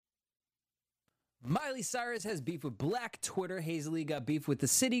Miley Cyrus has beef with Black Twitter. Hazley got beef with the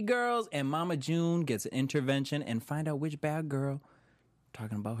City Girls. And Mama June gets an intervention and find out which bad girl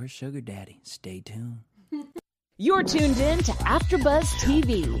talking about her sugar daddy. Stay tuned. You're tuned in to AfterBuzz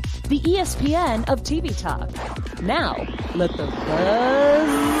TV, the ESPN of TV talk. Now, let the buzz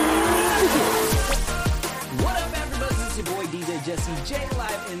begin. What up, AfterBuzz? It's your boy DJ Jesse J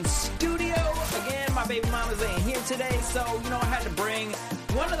live in studio. Again, my baby mama's ain't here today, so, I had to bring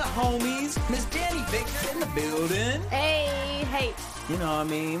one of the homies, Miss Danny Victor, in the building. Hey. You know what I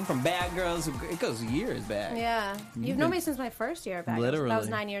mean? From Bad Girls, it goes years back. Yeah. You've known me since my first year at Bad Girls. Literally. That was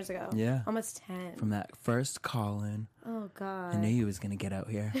 9 years ago. Yeah. Almost 10. From that first call-in. Oh, God. I knew you was going to get out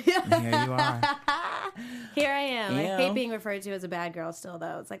here. And here you are. Here I am. Yeah. I hate being referred to as a bad girl still,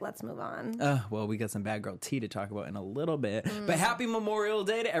 though. It's like, let's move on. Well, we got some Bad Girl tea to talk about in a little bit. But happy Memorial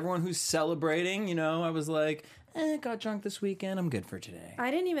Day to everyone who's celebrating. I was like, got drunk this weekend. I'm good for today.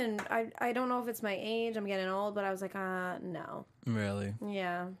 I didn't even, I don't know if it's my age. I'm getting old, but I was like, no. Really?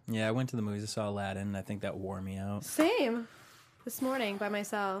 Yeah. Yeah, I went to the movies. I saw Aladdin, and I think that wore me out. Same. This morning by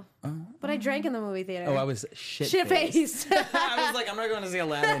myself. But I drank in the movie theater. Oh, I was shit-faced. Shit-faced. I was like, I'm not going to see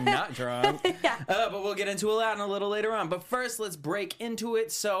Aladdin not drunk. Yeah. But we'll get into Aladdin a little later on. But first, let's break into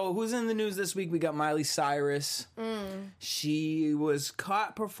it. So, who's in the news this week? We got Miley Cyrus. She was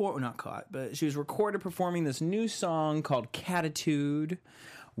she was recorded performing this new song called Catitude,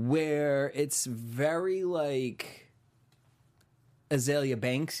 where it's very like Azalea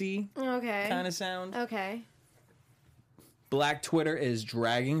Banksy Okay. kind of sound. Okay. Black Twitter is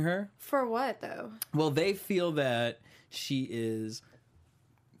dragging her. For what, though? Well, they feel that she is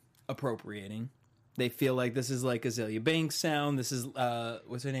appropriating. They feel like this is like Azalea Banks sound. This is,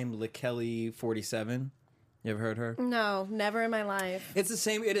 what's her name? LaKelly 47. You ever heard her? No, never in my life. It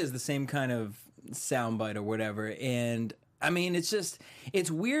is the same kind of soundbite or whatever. And I mean,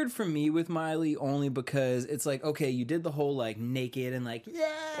 it's weird for me with Miley only because it's like, okay, you did the whole like naked and like,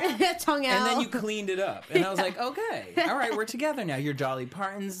 yeah. Tongue out. And then you cleaned it up. And I was like, okay, all right, we're together now. You're Dolly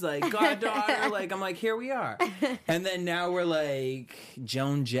Parton's like goddaughter. Like, I'm like, here we are. And then now we're like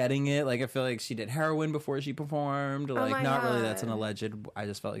Joan Jetting it. Like, I feel like she did heroin before she performed. Like, my not really, God. that's an alleged. I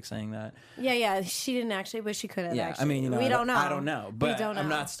just felt like saying that. Yeah, she didn't actually, but she could have actually. I mean, we don't know. I don't know. But we don't know. I'm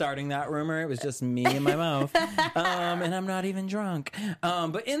not starting that rumor. It was just me in my mouth. And I'm not even drunk.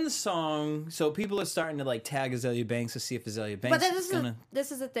 But in the song, so people are starting to like tag Azalea Banks to see if Azalea Banks But is gonna.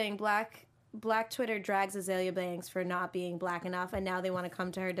 this is the thing. Black Twitter drags Azalea Banks for not being black enough, and now they want to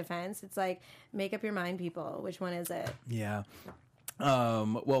come to her defense. It's like, make up your mind, people. Which one is it? Yeah.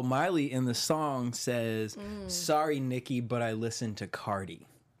 Well, Miley in the song says, "Sorry, Nicki, but I listened to Cardi."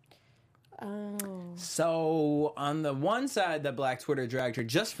 Oh. So on the one side, that Black Twitter dragged her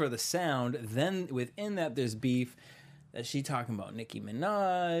just for the sound. Then within that, there's beef that she talking about Nicki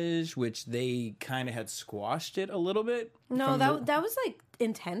Minaj, which they kind of had squashed it a little bit. No, that was like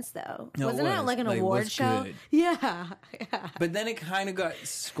intense though. No, it Wasn't it was. like an Like, award what's show? good? Yeah. But then it kind of got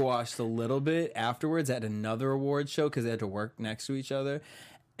squashed a little bit afterwards at another award show because they had to work next to each other.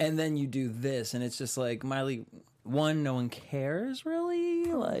 And then you do this, and it's just like, Miley, one, no one cares really.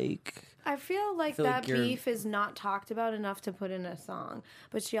 Like, I feel like feel that like you're- beef is not talked about enough to put in a song.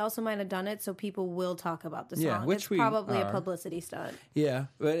 But she also might have done it so people will talk about the song. Yeah, which it's we probably a are. publicity stunt. yeah,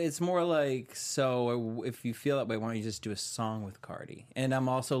 but it's more like, so if you feel that way, why don't you just do a song with Cardi? And I'm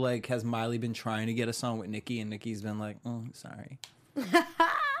also like, has Miley been trying to get a song with Nicki, and Nicki's been like, sorry. Do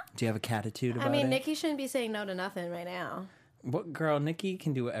you have a catitude about it? I mean, Nicki shouldn't be saying no to nothing right now. What girl? Nicki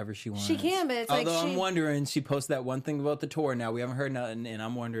can do whatever she wants. She can, but it's like Although I'm she- wondering, she posted that one thing about the tour. Now we haven't heard nothing, and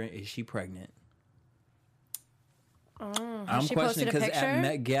I'm wondering, is she pregnant? I'm she questioning posted a because picture? at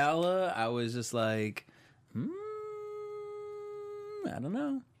Met Gala, I was just like, I don't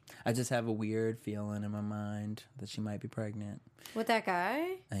know. I just have a weird feeling in my mind that she might be pregnant. With that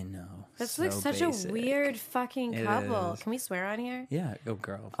guy? I know. That's so like such basic. a weird fucking It couple. is. Can we swear on here? Yeah, go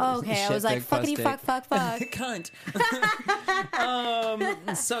girl. Oh, okay. I was like, fuckity fuck. Cunt.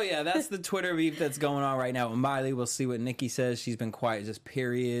 So yeah, that's the Twitter beef that's going on right now with Miley. We'll see what Nicki says. She's been quiet, just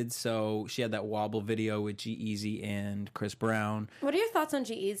period. So she had that wobble video with G-Eazy and Chris Brown. What are your thoughts on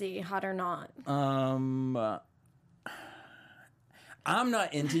G-Eazy? Hot or not? I'm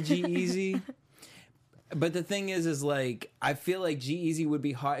not into G-Eazy. But the thing is like, I feel like G-Eazy would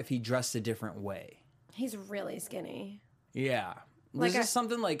be hot if he dressed a different way. He's really skinny. Yeah. Like There's just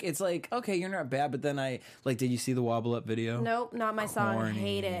something like, it's like, okay, you're not bad, but then did you see the Wobble Up video? Nope, not my song. Corny.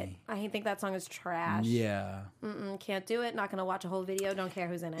 Hate it. I think that song is trash. Yeah. Can't do it. Not gonna watch a whole video. Don't care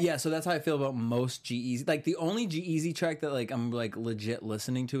who's in it. Yeah, so that's how I feel about most G-Eazy. Like, the only G-Eazy track that, like, I'm, like, legit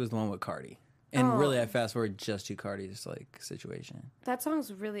listening to is the one with Cardi. And really, I fast forward just to Cardi's, like, situation. That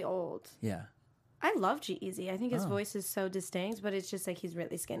song's really old. Yeah. I love G-Eazy. I think his voice is so distinct, but it's just like he's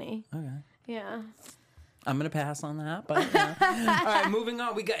really skinny. Okay. Yeah. I'm going to pass on that. But, all right, moving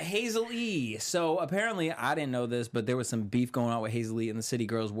on. We got Hazel E. So apparently, I didn't know this, but there was some beef going on with Hazel E and the City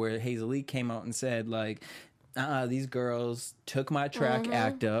Girls where Hazel E came out and said, like, these girls took my track,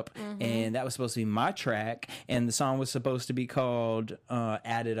 Act Up, and that was supposed to be my track, and the song was supposed to be called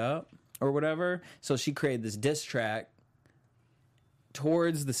Add It Up or whatever. So she created this diss track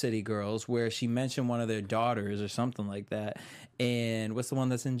towards the City Girls where she mentioned one of their daughters or something like that. And what's the one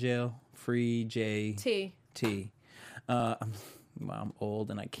that's in jail? Free J T. I'm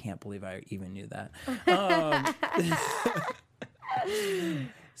old and I can't believe I even knew that.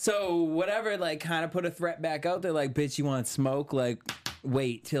 So whatever, like, kind of put a threat back out there, like, bitch, you want smoke? Like,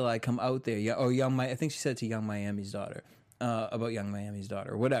 wait till I come out there. Yeah, or I think she said to Young Miami's daughter. About Young Miami's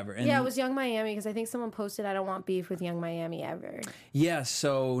daughter, whatever. And yeah, it was Young Miami because I think someone posted, I don't want beef with Young Miami ever. Yeah,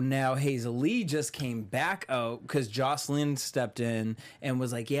 so now Hazel Lee just came back out because Jocelyn stepped in and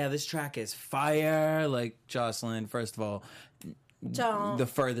was like, yeah, this track is fire. Like, Jocelyn, first of all, the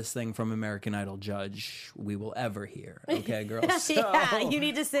furthest thing from American Idol judge we will ever hear. Okay, girl? So, yeah, you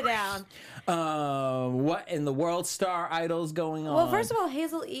need to sit down. What in the world? Star Idol's going on? Well, first of all,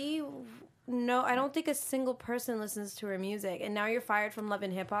 Hazel E., no, I don't think a single person listens to her music. And now you're fired from Love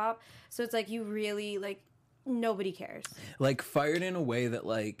and Hip Hop. So it's like you really, like, nobody cares. Like, fired in a way that,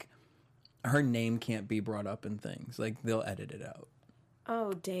 like, her name can't be brought up in things. Like, they'll edit it out.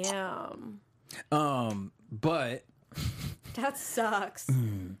 Oh, damn. But... that sucks.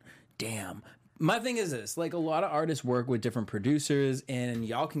 Damn. My thing is this. Like, a lot of artists work with different producers, and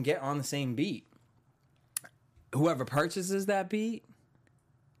y'all can get on the same beat. Whoever purchases that beat...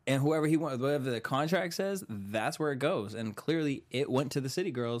 and whoever he wants, whatever the contract says, that's where it goes. And clearly, it went to the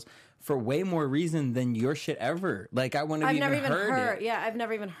City Girls for way more reason than your shit ever. Like, I wouldn't have even heard it. Yeah, I've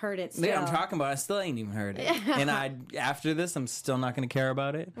never even heard it still. Yeah, I'm talking about it. I still ain't even heard it. And after this, I'm still not going to care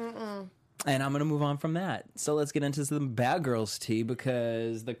about it. And I'm going to move on from that. So let's get into some Bad Girls tea,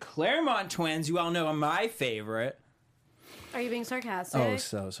 because the Claremont twins, you all know, are my favorite. Are you being sarcastic? Oh,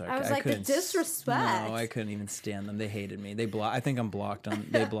 so sorry. I was like, the disrespect. No, I couldn't even stand them. They hated me. I think I'm blocked on.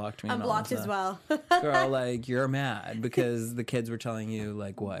 They blocked me. I'm blocked as well. Girl, like, you're mad because the kids were telling you,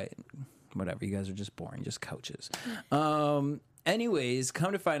 like, whatever. You guys are just boring, just coaches. Anyways,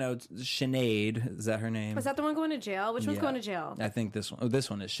 come to find out, Sinead, is that her name? Was that the one going to jail? Which one's going to jail? I think this one. Oh, this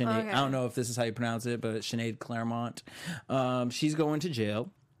one is Sinead. Okay. I don't know if this is how you pronounce it, but Sinead Claremont. She's going to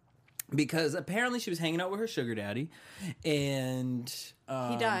jail. Because apparently she was hanging out with her sugar daddy, and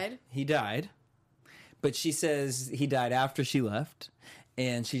He died, but she says he died after she left,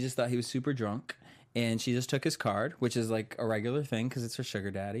 and she just thought he was super drunk, and she just took his card, which is like a regular thing because it's her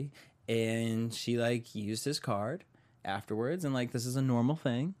sugar daddy, and she like used his card afterwards, and like this is a normal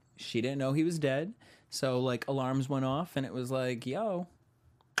thing. She didn't know he was dead, so like alarms went off, and it was like, yo.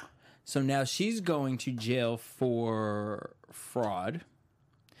 So now she's going to jail for fraud.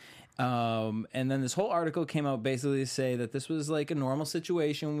 And then this whole article came out basically to say that this was like a normal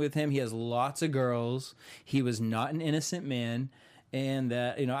situation with him. He has lots of girls. He was not an innocent man. And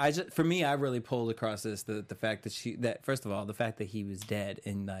that, you know, for me, I really pulled across this, the fact that first of all, the fact that he was dead,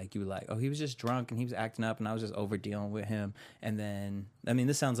 and like, you were like, oh, he was just drunk and he was acting up and I was just over dealing with him. And then, I mean,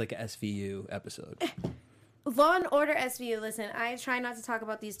 this sounds like a SVU episode. Law and Order SVU. Listen, I try not to talk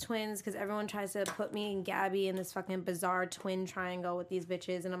about these twins because everyone tries to put me and Gabby in this fucking bizarre twin triangle with these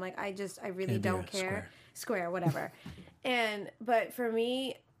bitches, and I'm like, I really don't care. Square, whatever. But for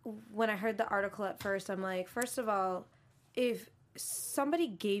me, when I heard the article at first, I'm like, first of all, if somebody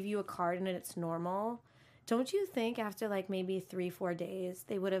gave you a card and it's normal, don't you think after like maybe 3-4 days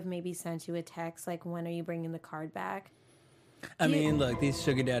they would have maybe sent you a text like, when are you bringing the card back? I mean, look, these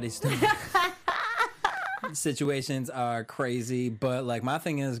sugar daddies situations are crazy, but like my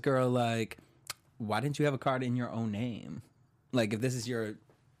thing is, girl, like, why didn't you have a card in your own name? Like, if this is your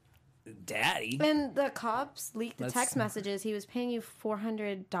daddy. And the cops leaked the text messages. He was paying you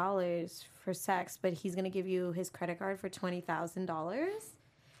 $400 for sex, but he's gonna give you his credit card for $20,000.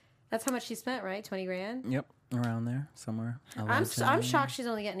 That's how much she spent, right? 20 grand. Yep, around there somewhere. I'm shocked she's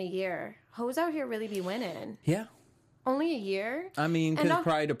only getting a year. Hoes out here really be winning. Yeah, only a year. I mean, because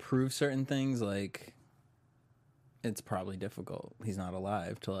probably to prove certain things, like, it's probably difficult. He's not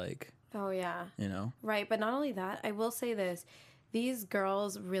alive to, like... Oh, yeah. You know? Right, but not only that, I will say this. these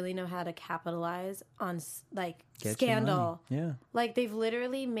girls really know how to capitalize on like Get scandal. Yeah. Like they've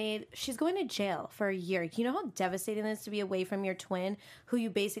literally made. She's going to jail for a year. You know how devastating it is to be away from your twin, who you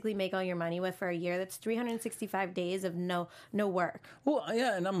basically make all your money with for a year. That's 365 days of no work. Well,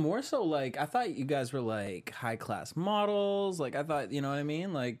 yeah, and I'm more so like, I thought you guys were like high class models. Like, I thought, you know what I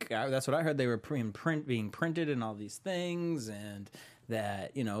mean? Like, that's what I heard. They were being printed and all these things, and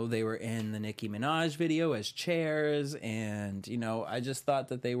that, you know, they were in the Nicki Minaj video as chairs, and, you know, I just thought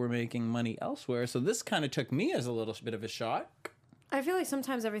that they were making money elsewhere. So this kind of took me as a little bit of a shock. I feel like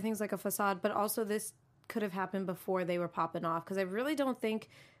sometimes everything's like a facade, but also this could have happened before they were popping off, because I really don't think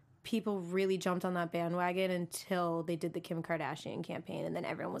people really jumped on that bandwagon until they did the Kim Kardashian campaign, and then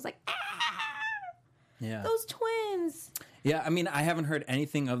everyone was like, ah! Yeah. Those twins. Yeah, I mean, I haven't heard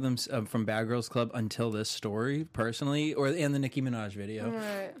anything of them from Bad Girls Club until this story, personally, or in the Nicki Minaj video.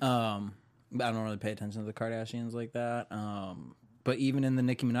 Right. I don't really pay attention to the Kardashians like that. But even in the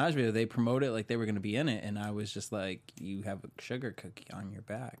Nicki Minaj video, they promote it like they were going to be in it, and I was just like, you have a sugar cookie on your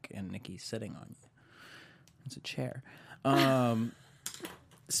back, and Nicki's sitting on you. It's a chair.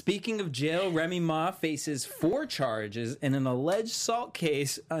 Speaking of jail, Remy Ma faces 4 charges in an alleged assault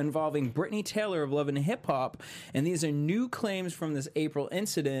case involving Brittany Taylor of Love and Hip Hop, and these are new claims from this April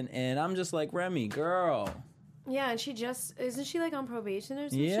incident, and I'm just like, Remy, girl. Yeah, and isn't she like on probation or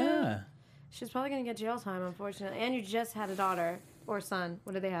something? Yeah. She's probably going to get jail time, unfortunately. And you just had a daughter or son.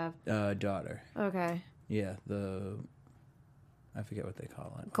 What do they have? Daughter. Okay. Yeah, I forget what they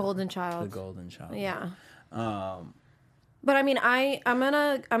call it. Golden child. The golden child. Yeah. But I mean, I'm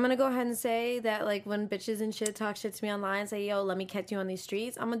gonna go ahead and say that, like, when bitches and shit talk shit to me online and say, yo, let me catch you on these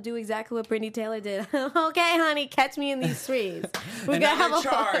streets, I'm gonna do exactly what Brittany Taylor did. Okay, honey, catch me in these streets. We're and gonna have a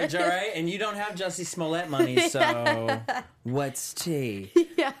charge, all right? And you don't have Jussie Smollett money, so what's tea?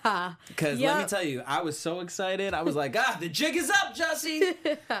 Yeah. Because let me tell you, I was so excited. I was like, the jig is up, Jussie.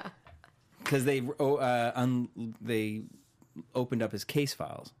 Because they opened up his case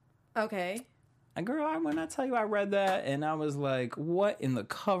files. Okay. And girl, when I tell you I read that, and I was like, what in the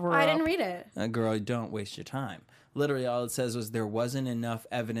cover-up? I didn't read it. Girl, don't waste your time. Literally, all it says was there wasn't enough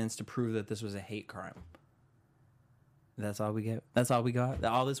evidence to prove that this was a hate crime. That's all we get. That's all we got.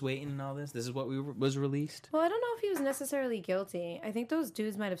 All this waiting and all this. This is what was released. Well, I don't know if he was necessarily guilty. I think those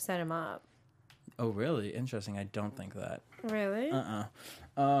dudes might have set him up. Oh, really? Interesting. I don't think that. Really? But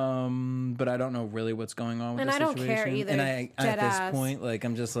I don't know really what's going on with the situation. And I don't care either. And at this point, like,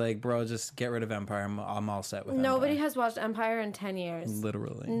 I'm just like, bro, just get rid of Empire. I'm all set with Nobody Empire. has watched Empire in 10 years.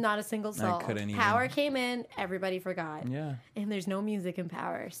 Literally. Not a single soul. I couldn't even. Power came in, everybody forgot. Yeah. And there's no music in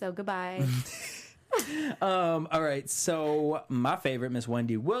Power, so goodbye. All right, so my favorite, Miss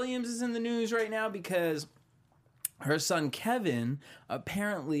Wendy Williams, is in the news right now because her son Kevin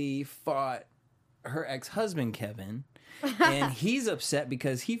apparently fought her ex-husband Kevin, and he's upset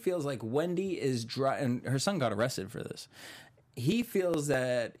because he feels like Wendy is and her son got arrested for this. He feels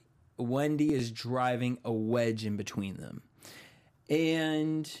that Wendy is driving a wedge in between them.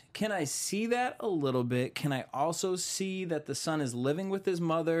 And can I see that a little bit? Can I also see that the son is living with his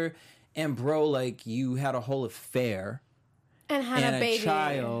mother, and bro, like, you had a whole affair and had a baby,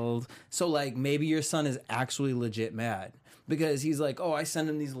 child, so like maybe your son is actually legit mad. Because he's like, oh, I send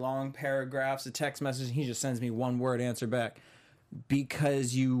him these long paragraphs, a text message, and he just sends me one word answer back.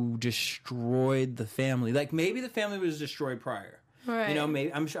 Because you destroyed the family. Like, maybe the family was destroyed prior. Right. You know,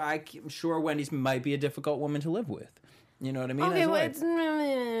 maybe I'm sure Wendy's might be a difficult woman to live with. You know what I mean? Okay, well, it's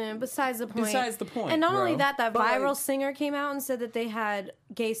besides the point. Besides the point. And not bro. only that viral like, singer came out and said that they had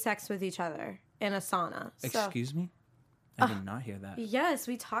gay sex with each other in a sauna. Excuse me? I did not hear that. Yes,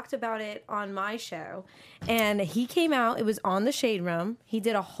 we talked about it on my show. And he came out. It was on the Shade Room. He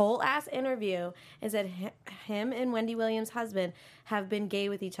did a whole ass interview and said him and Wendy Williams' husband have been gay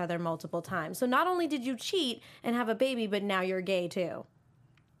with each other multiple times. So not only did you cheat and have a baby, but now you're gay too.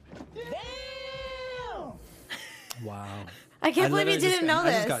 Damn! Wow. I can't believe you didn't know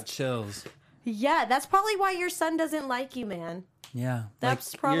this. I just got chills. Yeah, that's probably why your son doesn't like you, man. Yeah.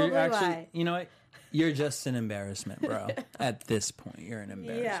 That's probably why. You know what? You're just an embarrassment, bro. At this point, you're an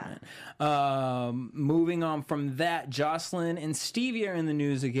embarrassment. Yeah. Moving on from that, Jocelyn and Stevie are in the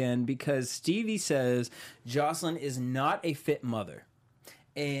news again because Stevie says Jocelyn is not a fit mother.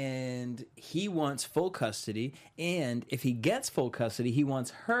 And he wants full custody. And if he gets full custody, he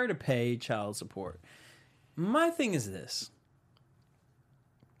wants her to pay child support. My thing is this.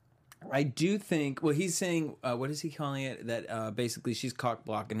 I do think, well, he's saying, what is he calling it? That basically she's cock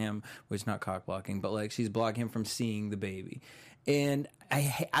blocking him, which not cock blocking, but like she's blocking him from seeing the baby. And I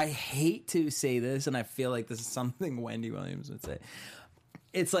hate to say this, and I feel like this is something Wendy Williams would say.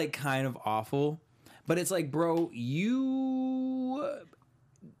 It's like kind of awful, But it's like, bro,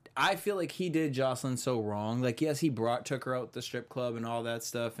 I feel like he did Jocelyn so wrong. Like, yes, he took her out the strip club and all that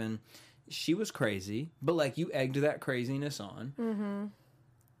stuff, and she was crazy. But, like, you egged that craziness on. Mm-hmm.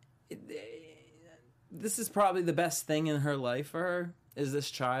 This is probably the best thing in her life for her, is this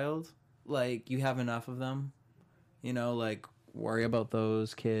child. Like, you have enough of them. You know, like, worry about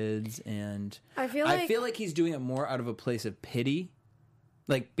those kids. And I feel like he's doing it more out of a place of pity.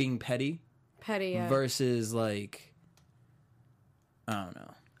 Like, being petty. Petty, yeah. Versus, like, I don't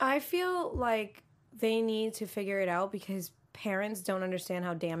know. I feel like they need to figure it out because parents don't understand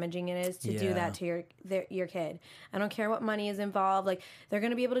how damaging it is to do that to your kid. I don't care what money is involved. Like, they're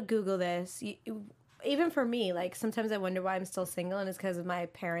going to be able to Google this. Even for me, like, sometimes I wonder why I'm still single, and it's because of my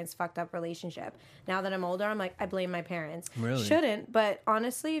parents' fucked up relationship. Now that I'm older, I'm like, I blame my parents. Really? Shouldn't, but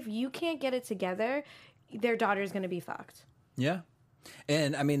honestly, if you can't get it together, their daughter's going to be fucked. Yeah.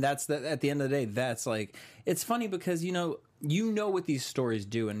 And, I mean, at the end of the day, that's, like, it's funny because, you know what these stories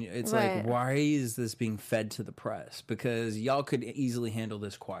do, and it's like, why is this being fed to the press? Because y'all could easily handle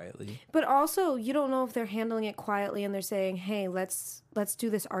this quietly. But also, you don't know if they're handling it quietly and they're saying, hey, let's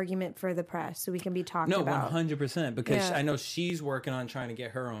do this argument for the press so we can be talked about. No, 100%, because I know she's working on trying to get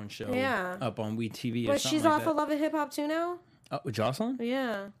her own show up on WeTV or something. But she's off of Love and Hip Hop too now? Jocelyn?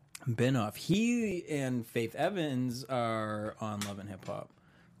 Yeah. Been off. He and Faith Evans are on Love and Hip Hop.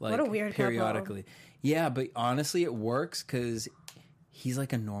 Like, what a weird periodically. Couple. Yeah, but honestly, it works because he's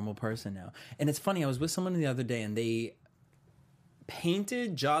like a normal person now. And it's funny, I was with someone the other day, and they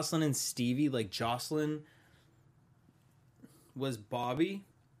painted Jocelyn and Stevie like Jocelyn was Bobby.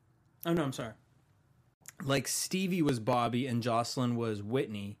 Oh, no, I'm sorry. Like, Stevie was Bobby and Jocelyn was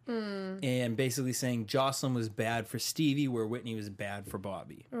Whitney. And basically saying Jocelyn was bad for Stevie where Whitney was bad for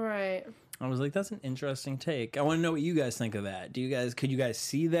Bobby. Right. I was like, that's an interesting take. I want to know what you guys think of that. Could you guys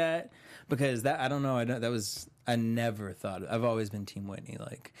see that? Because I don't know. I never thought. I've always been Team Whitney,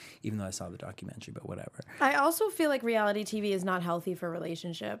 like, even though I saw the documentary, but whatever. I also feel like reality TV is not healthy for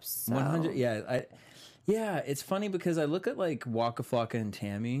relationships. So. 100. Yeah. It's funny because I look at, like, Waka Flocka and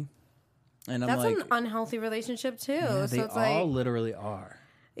Tammy, and that's an unhealthy relationship too. Yeah, so they it's all literally are.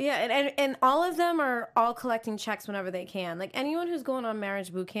 Yeah, and all of them are all collecting checks whenever they can. Like, anyone who's going on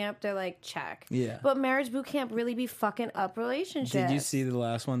marriage boot camp, they're like, check. Yeah. But marriage boot camp really be fucking up relationships. Did you see the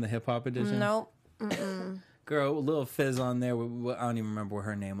last one, the hip hop edition? Nope. Girl, Lil Fizz on there. I don't even remember what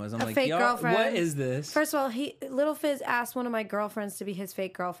her name was. I'm like, fake girlfriend. What is this? First of all, Lil Fizz asked one of my girlfriends to be his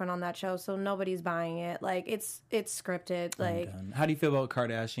fake girlfriend on that show, so nobody's buying it. Like, it's scripted. Like, how do you feel about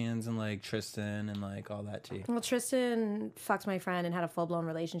Kardashians and, like, Tristan and, like, all that tea? Well, Tristan fucked my friend and had a full blown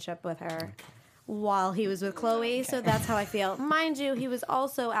relationship with her while he was with Khloe, so that's how I feel. Mind you, he was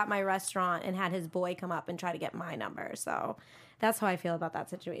also at my restaurant and had his boy come up and try to get my number, so that's how I feel about that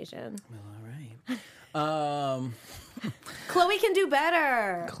situation. Well, all right. Khloe can do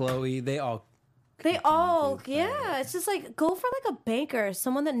better. Khloe, they all, yeah. It's just like, go for like a banker,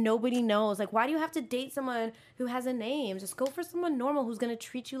 someone that nobody knows. Like, why do you have to date someone who has a name? Just go for someone normal who's going to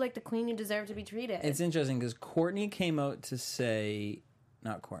treat you like the queen you deserve to be treated. It's interesting because Kourtney came out to say,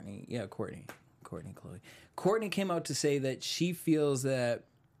 not Kourtney, yeah, Kourtney, Khloe. Kourtney came out to say that she feels that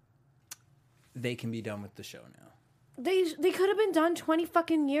they can be done with the show now. They could have been done 20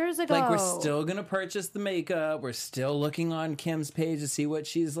 fucking years ago. Like, we're still going to purchase the makeup. We're still looking on Kim's page to see what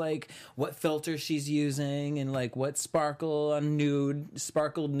she's like, what filter she's using, and, like, what sparkled nude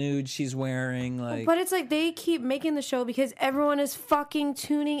she's wearing. Like, but it's like they keep making the show because everyone is fucking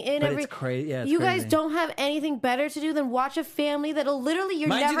tuning in. But it's crazy. Yeah, you guys don't have anything better to do than watch a family that'll literally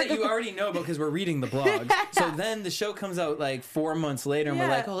Mind you that you already know about because we're reading the blog. So then the show comes out like 4 months later, and we're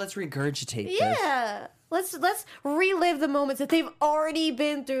like, oh, let's regurgitate this. Yeah. Let's relive the moments that they've already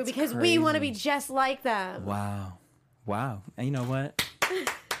been through because we want to be just like them. Wow. And you know what?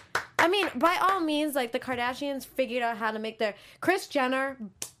 I mean, by all means, like, the Kardashians figured out how to make their... Kris Jenner,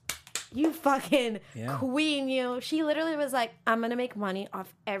 you fucking queen, you. She literally was like, I'm going to make money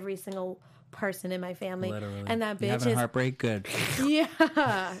off every single person in my family. Literally. And that bitch having a heartbreak? Good. Yeah.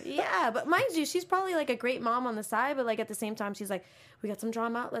 But mind you, she's probably like a great mom on the side, but like at the same time, she's like, we got some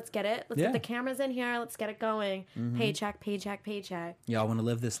drama. Let's get it. Let's get the cameras in here. Let's get it going. Mm-hmm. Paycheck. Y'all want to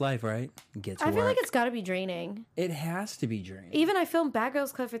live this life, right? Get to work. I feel like it's got to be draining. It has to be draining. Even I filmed Bad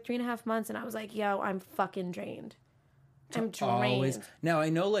Girls Club for 3.5 months, and I was like, yo, I'm fucking drained. I'm drained. Now, I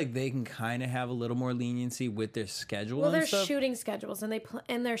know, like, they can kind of have a little more leniency with their schedule. Well, they're shooting schedules, and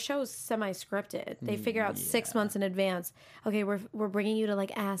and their show's semi-scripted. They figure out 6 months in advance. Okay, we're bringing you to,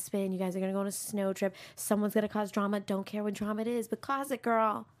 like, Aspen. You guys are going to go on a snow trip. Someone's going to cause drama. Don't care what drama it is, but cause it,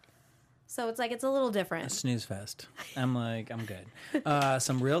 girl. So it's like, it's a little different. Snooze fest. I'm like, I'm good.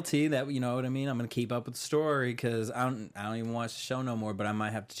 Some real tea that, you know what I mean? I'm going to keep up with the story because I don't even watch the show no more, but I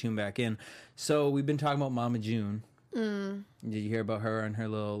might have to tune back in. So we've been talking about Mama June. Did you hear about her and her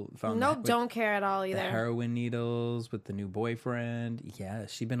little... Nope, don't care at all either. The heroin needles with the new boyfriend. Yeah,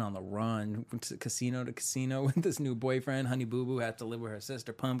 she been on the run to casino with this new boyfriend. Honey Boo Boo had to live with her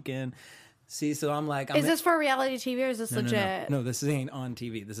sister Pumpkin. See, so I'm like... Is this for reality TV or is this legit? No, this ain't on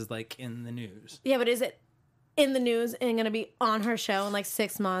TV. This is like in the news. Yeah, but is it in the news and going to be on her show in like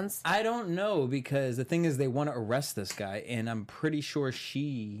 6 months? I don't know, because the thing is they want to arrest this guy, and I'm pretty sure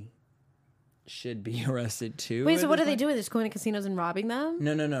she should be arrested too. Wait, so what are they doing? They're just going to casinos and robbing them?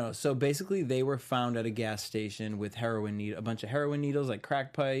 No. So basically they were found at a gas station with a bunch of heroin needles, like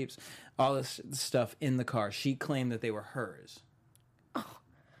crack pipes, all this stuff in the car. She claimed that they were hers.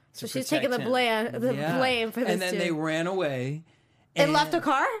 So she's taking the blame for this. And then they ran away. And left the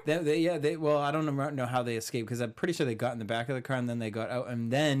car? Well, I don't know how they escaped, because I'm pretty sure they got in the back of the car and then they got out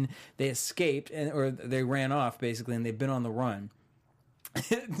and then they escaped or they ran off basically, and they've been on the run.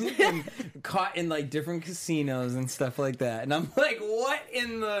 Caught in like different casinos and stuff like that, and I'm like, what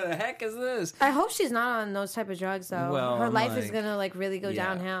in the heck is this? I hope she's not on those type of drugs though. Well, her life is gonna like really go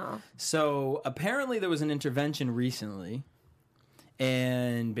downhill. So apparently there was an intervention recently,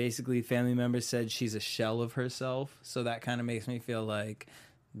 and basically family members said she's a shell of herself, so that kind of makes me feel like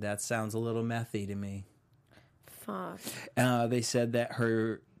that sounds a little methy to me. Fuck. They said that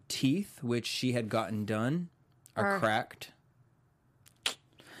her teeth, which she had gotten done, are cracked.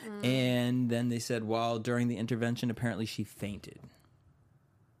 And then they said during the intervention, apparently she fainted.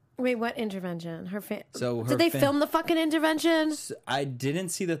 Wait, what intervention? Did they film the fucking intervention? I didn't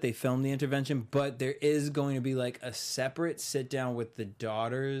see that they filmed the intervention, but there is going to be like a separate sit down with the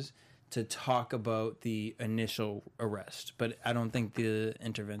daughters to talk about the initial arrest. But I don't think the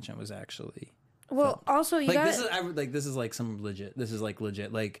intervention was actually... Well, also you got this is like some legit. This is like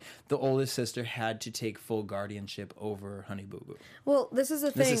legit. Like the oldest sister had to take full guardianship over Honey Boo Boo. Well, this is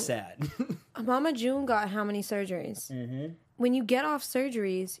the thing. This is sad. Mama June got how many surgeries? Mm-hmm. When you get off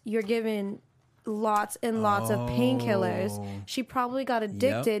surgeries, you're given lots and lots of painkillers. She probably got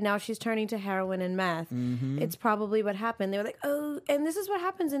addicted. Yep. Now she's turning to heroin and meth. Mm-hmm. It's probably what happened. They were like, and this is what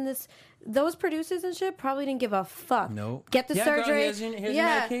happens in this. Those producers and shit probably didn't give a fuck. Nope. Get the surgery. Here's your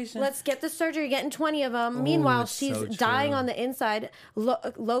medication. Let's get the surgery. Getting 20 of them. Meanwhile, she's dying on the inside,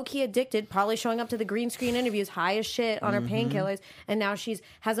 low key addicted. Probably showing up to the green screen interviews high as shit on her painkillers. And now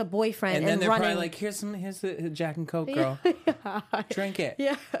has a boyfriend. And then they're running. probably like, here's the Jack and Coke, girl. Drink it.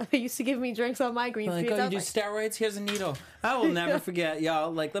 Yeah, they used to give me drinks on my green screen. Like, you do steroids? Here's a needle. I will never forget,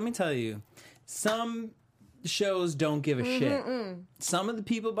 y'all. Like, let me tell you, some shows don't give a shit. Some of the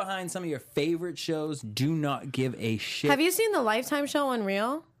people behind some of your favorite shows do not give a shit. Have you seen the Lifetime show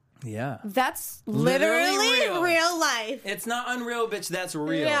Unreal? Yeah. That's literally real life. It's not unreal, bitch. That's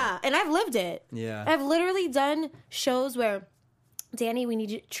real. Yeah, and I've lived it. Yeah. I've literally done shows where, Danny, we need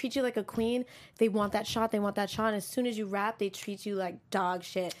to treat you like a queen. They want that shot. And as soon as you rap, they treat you like dog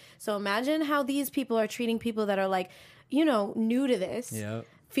shit. So imagine how these people are treating people that are like, new to this. Yep.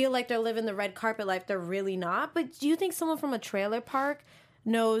 Feel like they're living the red carpet life. They're really not. But do you think someone from a trailer park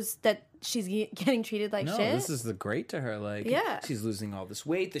knows that she's getting treated like shit? No, this is great to her. Like, she's losing all this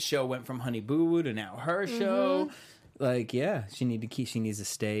weight. The show went from Honey Boo Boo to now her show. Like, yeah, she needs to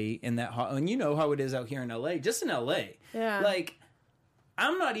stay in that hot. And you know how it is out here in LA. Just in LA. Yeah. Like,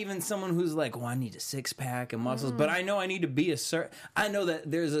 I'm not even someone who's like, I need a six pack and muscles, but I know I need to be I know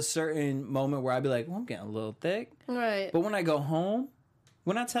that there's a certain moment where I'd be like, I'm getting a little thick. Right. But when I go home,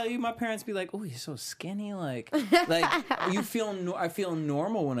 when I tell you, my parents be like, "Oh, you're so skinny." Like I feel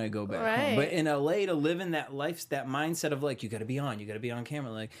normal when I go back home. But in LA, to live in that life, that mindset of like, you got to be on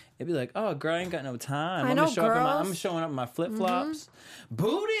camera. Like it'd be like, "Oh, girl, I ain't got no time. I'm showing up in my flip flops.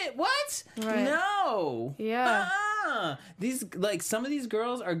 Boot it? What? Right. No. Yeah. These some of these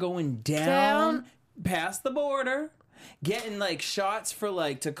girls are going down past the border. Getting like shots for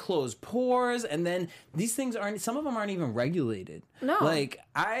like to close pores, and then these things some of them aren't even regulated. No, like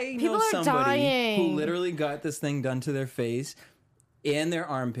I know somebody who literally got this thing done to their face and their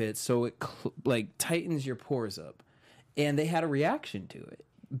armpits, so it tightens your pores up, and they had a reaction to it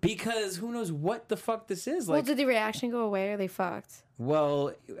because who knows what the fuck this is. Well, did the reaction go away, or they fucked?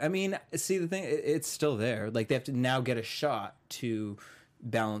 Well, I mean, see the thing, it's still there. Like they have to now get a shot to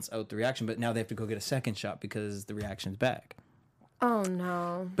balance out the reaction, but now they have to go get a second shot because the reaction's back. Oh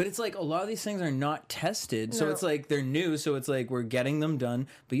no. But it's like a lot of these things are not tested, so it's like they're new, so it's like we're getting them done,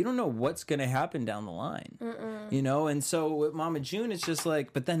 but you don't know what's going to happen down the line. And so with Mama June, it's just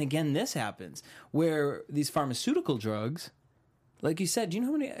like, but then again, this happens where these pharmaceutical drugs like you said, you know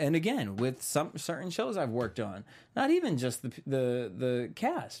how many, and again, with some certain shows I've worked on, not even just the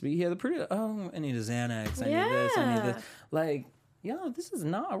cast, but you hear the producer, oh, I need a Xanax, I need this, I need this. Like, yo, this is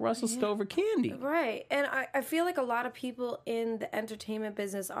not a Russell Stover candy. Right. And I feel like a lot of people in the entertainment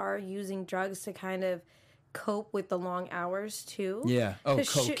business are using drugs to kind of cope with the long hours, too. Yeah. Oh,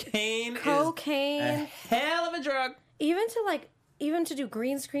 cocaine is a hell of a drug. Even to do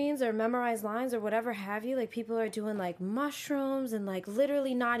green screens or memorize lines or whatever have you, like people are doing like mushrooms and like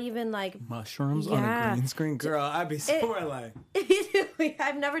literally not even like mushrooms on a green screen. Girl, I'd be so like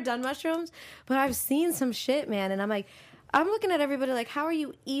I've never done mushrooms, but I've seen some shit, man, and I'm looking at everybody like, how are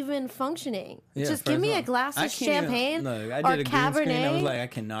you even functioning? Yeah, just give me a glass of champagne I did or a Cabernet. Green screen, I was like, I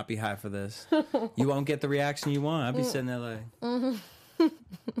cannot be high for this. You won't get the reaction you want. I'd be sitting there like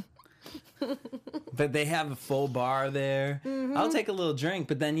But they have a full bar there. Mm-hmm. I'll take a little drink,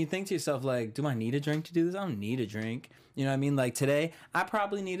 but then you think to yourself, like, do I need a drink to do this? I don't need a drink. You know what I mean? Like today, I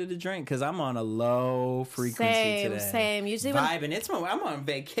probably needed a drink because I'm on a low frequency today. Same. Usually vibing. I'm on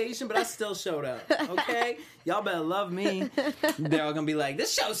vacation, but I still showed up. Okay? Y'all better love me. They're all gonna be like,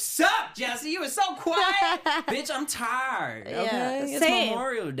 this show sucked, Jesse. You were so quiet. Bitch, I'm tired. Okay? Yeah, it's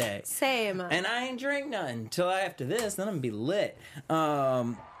Memorial Day. Same. And I ain't drink nothing until after this. Then I'm gonna be lit.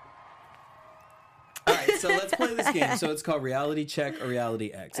 All right, so let's play this game. So it's called Reality Check or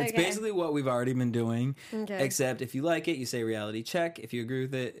Reality X. It's basically what we've already been doing, except if you like it, you say Reality Check. If you agree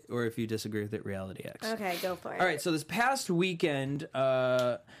with it, or if you disagree with it, Reality X. Okay, go for it. All right, so this past weekend,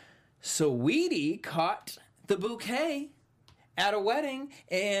 Saweetie caught the bouquet at a wedding,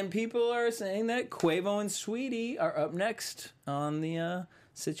 and people are saying that Quavo and Saweetie are up next on the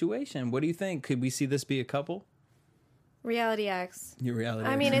situation. What do you think? Could we see this be a couple? Reality X. Your Reality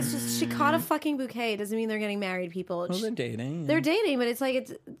X. I mean, it's just, she caught a fucking bouquet. Doesn't mean they're getting married, people. Well, they're dating. They're dating, but it's like,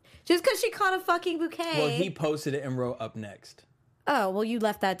 it's just because she caught a fucking bouquet. Well, he posted it and wrote up next. Oh, well, you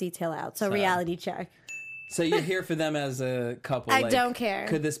left that detail out. So Reality Check. So you're here for them as a couple. I don't care.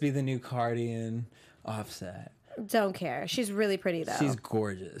 Could this be the new Cardi and Offset? Don't care. She's really pretty, though. She's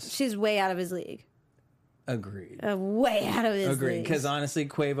gorgeous. She's way out of his league. Agreed. Way out of his league. Agreed. Because honestly,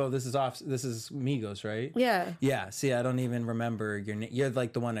 Quavo, this is Migos, right? Yeah. Yeah. See, I don't even remember your name. You're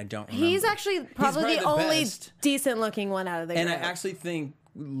like the one I don't remember. He's actually probably the only decent looking one out of the group. And I actually think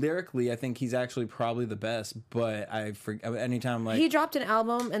lyrically, I think he's actually probably the best. But anytime like he dropped an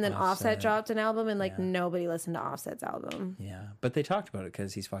album and then Offset dropped an album and like nobody listened to Offset's album. Yeah, but they talked about it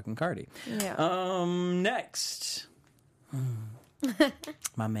because he's fucking Cardi. Yeah. Next,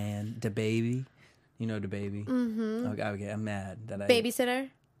 my man, DaBaby. You know DaBaby. Mm-hmm. Okay, I'm mad that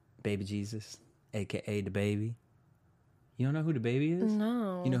Babysitter. Baby Jesus, aka DaBaby. You don't know who DaBaby is?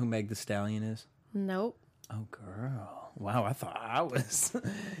 No. You know who Meg Thee Stallion is? Nope. Oh, girl. Wow, I thought I was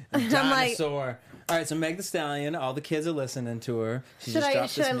a dinosaur. All right, so Meg Thee Stallion, all the kids are listening to her. Should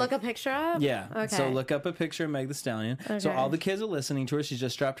I look a picture up? Yeah. Okay. So look up a picture of Meg Thee Stallion. Okay. So all the kids are listening to her. She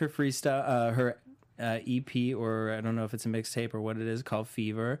just dropped her freestyle, her EP, or I don't know if it's a mixtape or what it is, called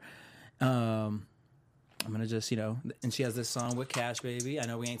Fever. I'm going to just, and she has this song with Cash Baby. I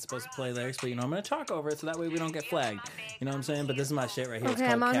know we ain't supposed to play lyrics, but, I'm going to talk over it so that way we don't get flagged. You know what I'm saying? But this is my shit right here. Okay,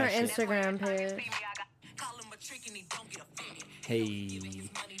 I'm on her Instagram page. Hey.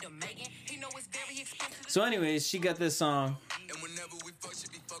 So anyways, she got this song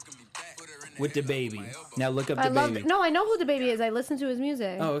with DaBaby. Now look up DaBaby. No, I know who DaBaby is. I listened to his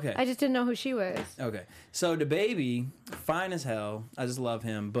music. Oh, okay. I just didn't know who she was. Okay. So DaBaby, fine as hell. I just love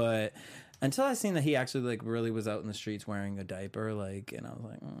him, but until I seen that he actually really was out in the streets wearing a diaper, and I was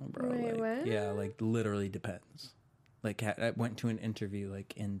like, oh, bro, wait, what? Yeah, literally Depends. I went to an interview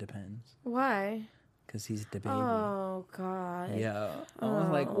in Depends. Why? Because he's DaBaby. Oh God. Yeah. I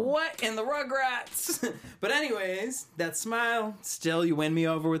was like, what in the Rugrats? But anyways, that smile, still you win me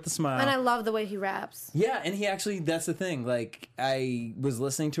over with the smile. And I love the way he raps. Yeah, and he actually, that's the thing. I was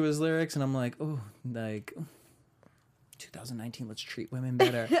listening to his lyrics, and I'm like, 2019, let's treat women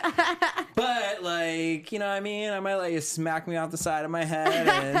better. But, you know what I mean? I might let you smack me off the side of my head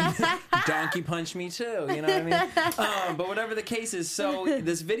and donkey punch me too, you know what I mean? But whatever the case is, so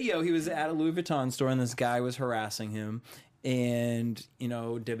this video, he was at a Louis Vuitton store and this guy was harassing him. And,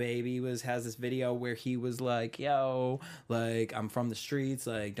 DaBaby has this video where he was like, yo, I'm from the streets,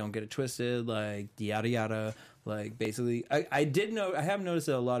 don't get it twisted, yada yada. Basically, I have noticed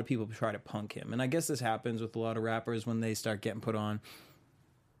that a lot of people try to punk him. And I guess this happens with a lot of rappers when they start getting put on,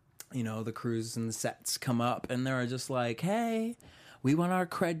 the crews and the sets come up and they're just like, hey, we want our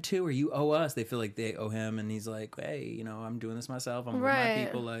cred too, or you owe us. They feel like they owe him. And he's like, hey, I'm doing this myself. I'm with my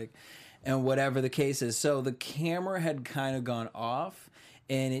people, and whatever the case is. So the camera had kind of gone off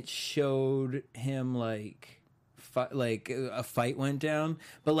and it showed him a fight went down,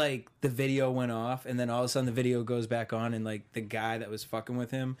 but like the video went off, and then all of a sudden the video goes back on, and like the guy that was fucking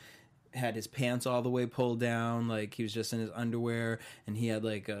with him had his pants all the way pulled down, like he was just in his underwear, and he had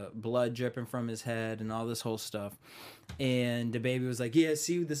like blood dripping from his head and all this whole stuff. And the baby was like, yeah,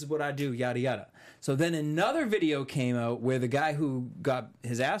 see, this is what I do, yada yada. So then another video came out where the guy who got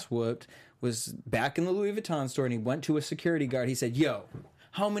his ass whooped was back in the Louis Vuitton store, and he went to a security guard. He said, yo,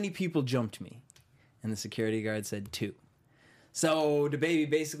 how many people jumped me? And the security guard said 2. So the baby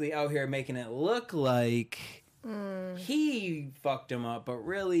basically out here making it look like he fucked him up, but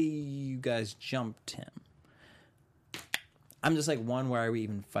really you guys jumped him. I'm just like, one, why are we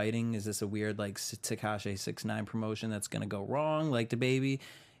even fighting? Is this a weird like Tekashi 6ix9ine promotion that's gonna go wrong? Like the baby,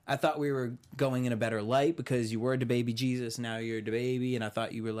 I thought we were going in a better light because you were the baby Jesus, now you're the baby, and I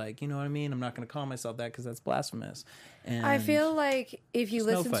thought you were like, you know what I mean? I'm not gonna call myself that because that's blasphemous. And I feel like if you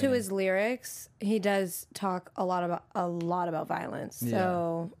listen to his lyrics, he does talk a lot about violence. Yeah.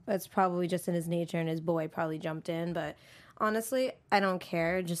 So that's probably just in his nature, and his boy probably jumped in. But honestly, I don't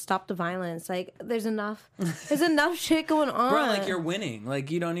care. Just stop the violence. Like there's enough shit going on. Bro, like you're winning.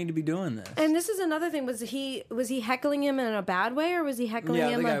 Like you don't need to be doing this. And this is another thing. Was he heckling him in a bad way, or was he heckling him?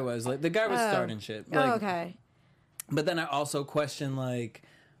 Yeah, the guy was like, the guy was starting shit. Like, okay. But then I also question like,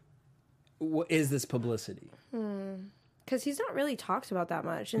 what is this publicity? Because he's not really talked about that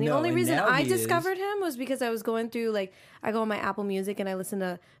much. And the No, only and reason now I he discovered him was because I was going through, like, I go on my Apple Music and I listen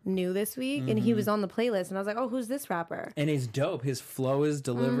to New this week, and he was on the playlist. And I was like, oh, who's this rapper? And he's dope. His flow, his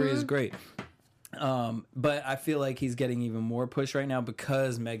delivery is great. But I feel like he's getting even more push right now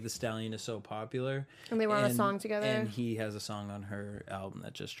because Meg Thee Stallion is so popular. And they were on a song together? And he has a song on her album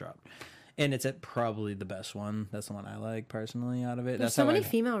that just dropped. And it's probably the best one. That's the one I like personally out of it. There's so many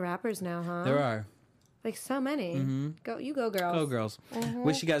female rappers now, huh? There are. Like, so many. Go girls. Go girls.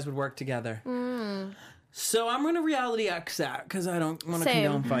 Wish you guys would work together. So I'm going to reality X that because I don't want to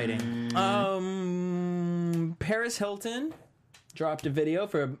condone fighting. Paris Hilton dropped a video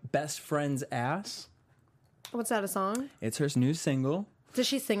for Best Friend's Ass. What's that, a song? It's her new single. Does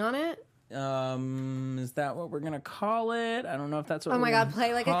she sing on it? Is that what we're going to call it? I don't know if that's what Oh my God,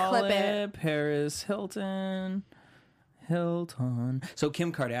 play like a clip it. Paris Hilton. So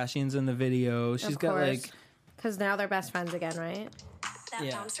Kim Kardashian's in the video. She's got like... Because now they're best friends again, right?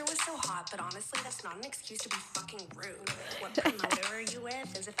 That bouncer was so hot, but honestly, that's not an excuse to be fucking rude. What promoter are you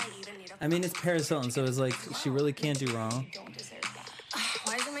with? As if I even need a... I mean, it's Paris Hilton, so it's like, she really can't do wrong. You don't deserve that.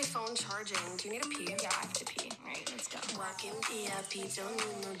 Why isn't my phone charging? Do you need a pee? Yeah, I have to pee. All right, let's go. Walking VIP, don't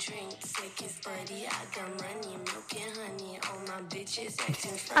need no drink. Sick is buddy, I got money, milk and honey. All my bitches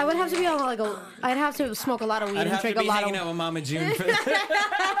acting funny. I would have to be on like I'd have to smoke a lot of weed and drink a lot of... I'd have to be hanging out with Mama June for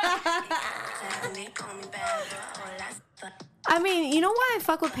I mean, you know why I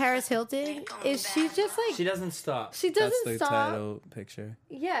fuck with Paris Hilton? Is she's just like... She doesn't stop. She doesn't That's the stop. title picture.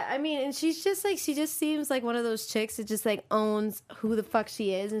 Yeah, I mean, and she's just like, she just seems like one of those chicks that just like owns who the fuck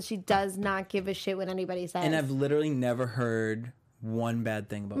she is, and she does not give a shit what anybody says. And I've literally never heard one bad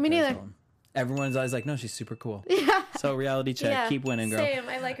thing about Paris Hilton. Everyone's always like, no, she's super cool. Yeah. So reality check, Yeah, keep winning, girl. same,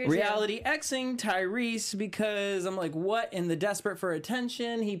 I like her too. Reality Xing Tyrese because I'm like, what? In the desperate for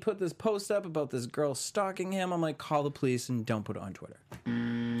attention, he put this post up about this girl stalking him. I'm like, call the police and don't put it on Twitter.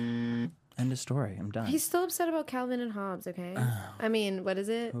 End of story. I'm done. He's still upset about Calvin and Hobbes, okay? I mean, what is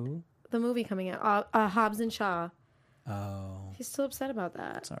it? Who? The movie coming out. Hobbes and Shaw. Oh. He's still upset about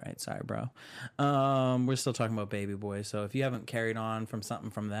that. It's all right. Sorry, bro. We're still talking about Baby Boy, so if you haven't carried on from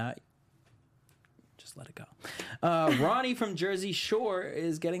something from that, just let it go. Ronnie from Jersey Shore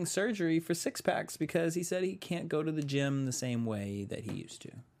is getting surgery for six-packs because he said he can't go to the gym the same way that he used to.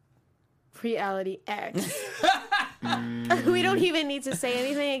 Reality X. We don't even need to say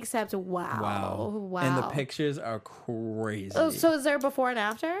anything except wow. And the pictures are crazy. Oh, so is there a before and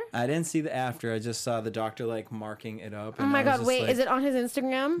after? I didn't see the after. I just saw the doctor like marking it up. Oh my God, wait, is it on his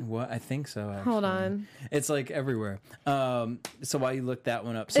Instagram? What? I think so, actually. Hold on. It's like everywhere. So while you look that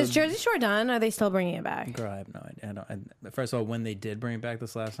one up. So is Jersey Shore done? Or are they still bringing it back? Girl, I have no idea. First of all, when they did bring it back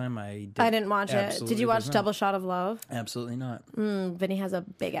this last time, I didn't watch it. Did you watch Double Shot of Love? Absolutely not. Vinny has a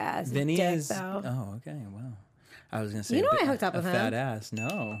big ass. Vinny dick, is... though. Oh, okay, wow. I was going to say... You know I hooked up with him. Fat ass,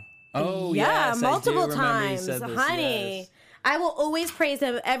 no. Oh, yeah, yes, multiple I do times. remember you said this, Honey. yes. I will always praise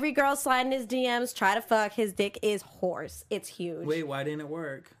him. Every girl sliding his DMs, try to fuck. His dick is horse. It's huge. Wait, why didn't it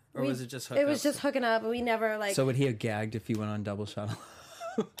work? Or was it just hookup? It was just hooking up. We never like... So would he have gagged if he went on Double Shot?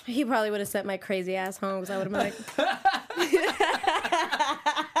 He probably would have sent my crazy ass home because I would have been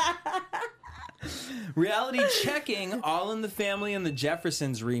like... Reality checking, All in the Family and the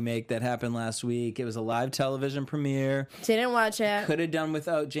Jeffersons remake that happened last week. It was a live television premiere. Didn't watch it. Could have done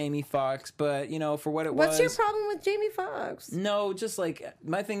without Jamie Foxx, but for what it was. What's your problem with Jamie Foxx? No, just like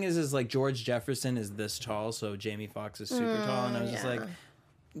my thing is like George Jefferson is this tall, so Jamie Foxx is super tall, and I was just like,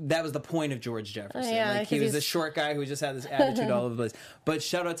 that was the point of George Jefferson. Like he was this short guy who just had this attitude all over the place. But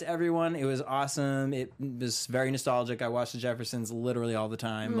shout out to everyone. It was awesome. It was very nostalgic. I watch the Jeffersons literally all the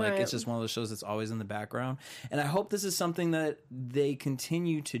time. Like it's just one of those shows that's always in the background. And I hope this is something that they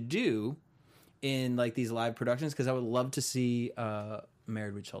continue to do in like these live productions, because I would love to see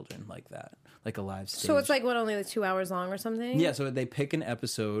Married with Children like that. Like a live stage. So it's like only like 2 hours long or something? Yeah, so they pick an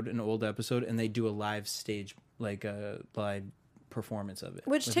old episode, and they do a live stage, like a live performance of it,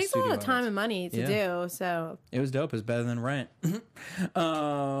 which takes a lot of time and money to do. So it was dope. It's better than Rent.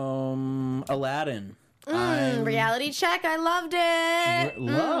 Aladdin. Reality check. I loved it.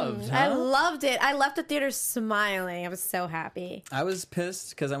 Huh? I loved it. I left the theater smiling. I was so happy. I was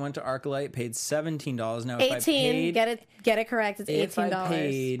pissed because I went to ArcLight, paid $17. Now, if 18. Get it correct. It's $18. If I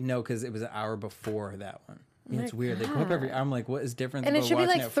paid, no, because it was an hour before that one. Yeah, it's weird. They go up every. I'm like, what is different? And it should be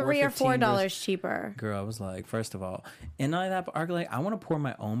like $3 or $4 cheaper. Girl, I was like, first of all, and I that ArcLight, I want to pour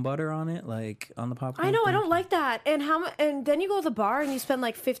my own butter on it, like on the popcorn. I know, I don't like that. And and then you go to the bar and you spend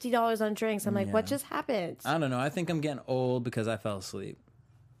like $50 on drinks. I'm like, what just happened? I don't know. I think I'm getting old because I fell asleep.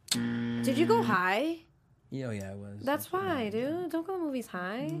 Did you go high? Yeah, I was. That's why, dude. Don't go to movies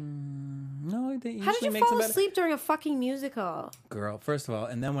high. No, they usually How did you fall asleep during a fucking musical? Girl, first of all,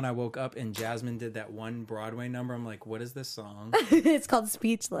 and then when I woke up and Jasmine did that one Broadway number, I'm like, what is this song? It's called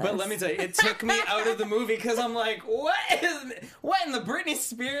Speechless. But let me tell you, it took me out of the movie because I'm like, what in the Britney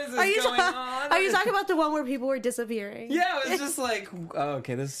Spears is going on? Are you talking about the one where people were disappearing? Yeah, it was just like, oh,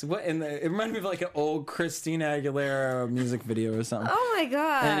 okay, this is what, it reminded me of like an old Christina Aguilera music video or something. Oh my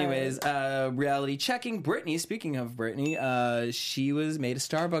God. Anyways, reality checking Britney. Speaking of Britney, she was made a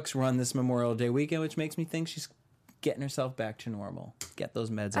Starbucks run this Memorial Day weekend, which makes me think she's getting herself back to normal. Get those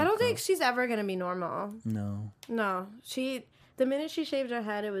meds. I don't think she's ever gonna be normal. No. The minute she shaved her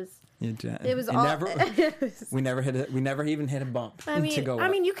head, it was we never even hit a bump. I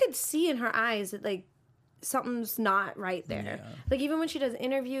mean, you could see in her eyes that like something's not right there. Yeah. Like even when she does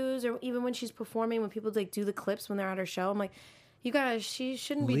interviews or even when she's performing, when people like do the clips when they're at her show, I'm like, you guys, she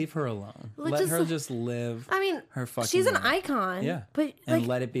shouldn't be. Leave her alone. Let her just live. I mean, her fucking. She's an icon. Yeah, but and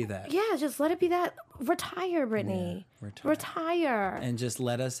let it be that. Yeah, just let it be that. Retire, Britney. Yeah, retire. And just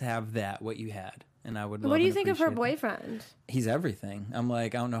let us have that. What you had. And I would love. What do you think of her boyfriend? He's everything. I'm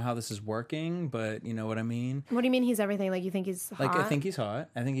like, I don't know how this is working, but you know what I mean? What do you mean he's everything? Like, you think he's hot? Like, I think he's hot.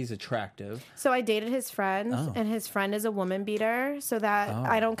 I think he's attractive. So I dated his friend, and his friend is a woman beater. So that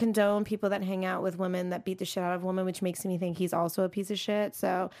I don't condone people that hang out with women that beat the shit out of women, which makes me think he's also a piece of shit.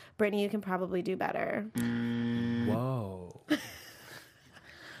 So, Brittany, you can probably do better. Whoa.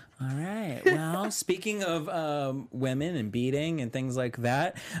 All right. Well, speaking of women and beating and things like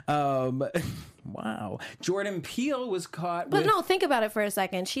that, wow. Jordan Peele was caught. But no, think about it for a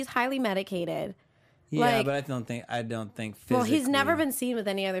second. She's highly medicated. Yeah, but I don't think physically. Well, he's never been seen with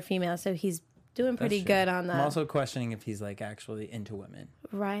any other female, so he's doing pretty good on that. I'm also questioning if he's like actually into women,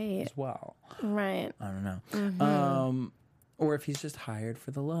 right? As well, right? I don't know. Mm-hmm. Or if he's just hired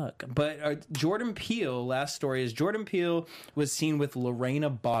for the look. But Jordan Peele, last story is Jordan Peele was seen with Lorena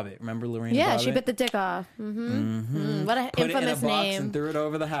Bobbitt. Remember Lorena Bobbitt? Yeah, she bit the dick off. What an Put infamous it in a box name. And threw it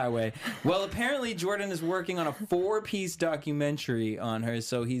over the highway. Well, apparently Jordan is working on a 4-piece documentary on her.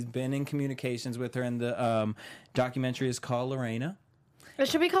 So he's been in communications with her. And the documentary is called Lorena. It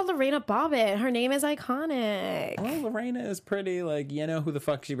should be called Lorena Bobbitt. Her name is iconic. Well, Lorena is pretty, like, you know who the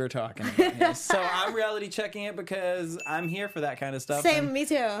fuck she were talking about here. So I'm reality checking it because I'm here for that kind of stuff. Same, me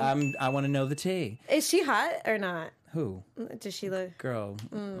too. I want to know the tea. Is she hot or not? Who? Does she look? Girl,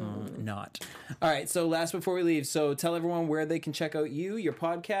 not. All right, so last before we leave, so tell everyone where they can check out you, your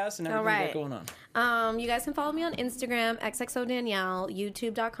podcast, and everything you got going on. You guys can follow me on Instagram, XXODanielle,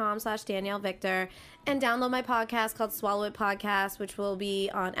 YouTube.com/Danielle Victor, and download my podcast called Swallow It Podcast, which will be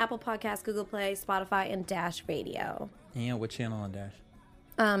on Apple Podcasts, Google Play, Spotify, and Dash Radio. Yeah, what channel on Dash?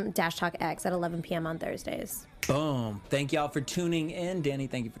 Dash Talk X at 11 p.m. on Thursdays. Boom. Thank y'all for tuning in. Danny,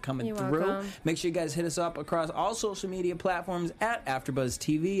 thank you for coming through. Welcome. Make sure you guys hit us up across all social media platforms at AfterBuzz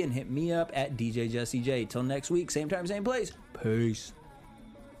TV and hit me up at DJ Jesse J. Till next week, same time, same place. Peace.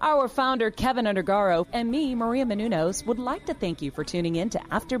 Our founder, Kevin Undergaro, and me, Maria Menounos, would like to thank you for tuning in to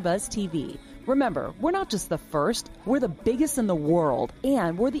AfterBuzz TV. Remember, we're not just the first, we're the biggest in the world,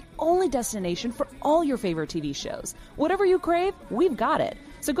 and we're the only destination for all your favorite TV shows. Whatever you crave, we've got it.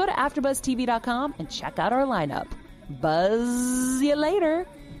 So go to AfterBuzzTV.com and check out our lineup. Buzz you later.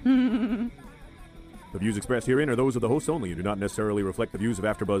 The views expressed herein are those of the hosts only and do not necessarily reflect the views of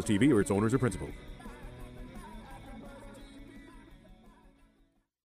AfterBuzz TV or its owners or principals.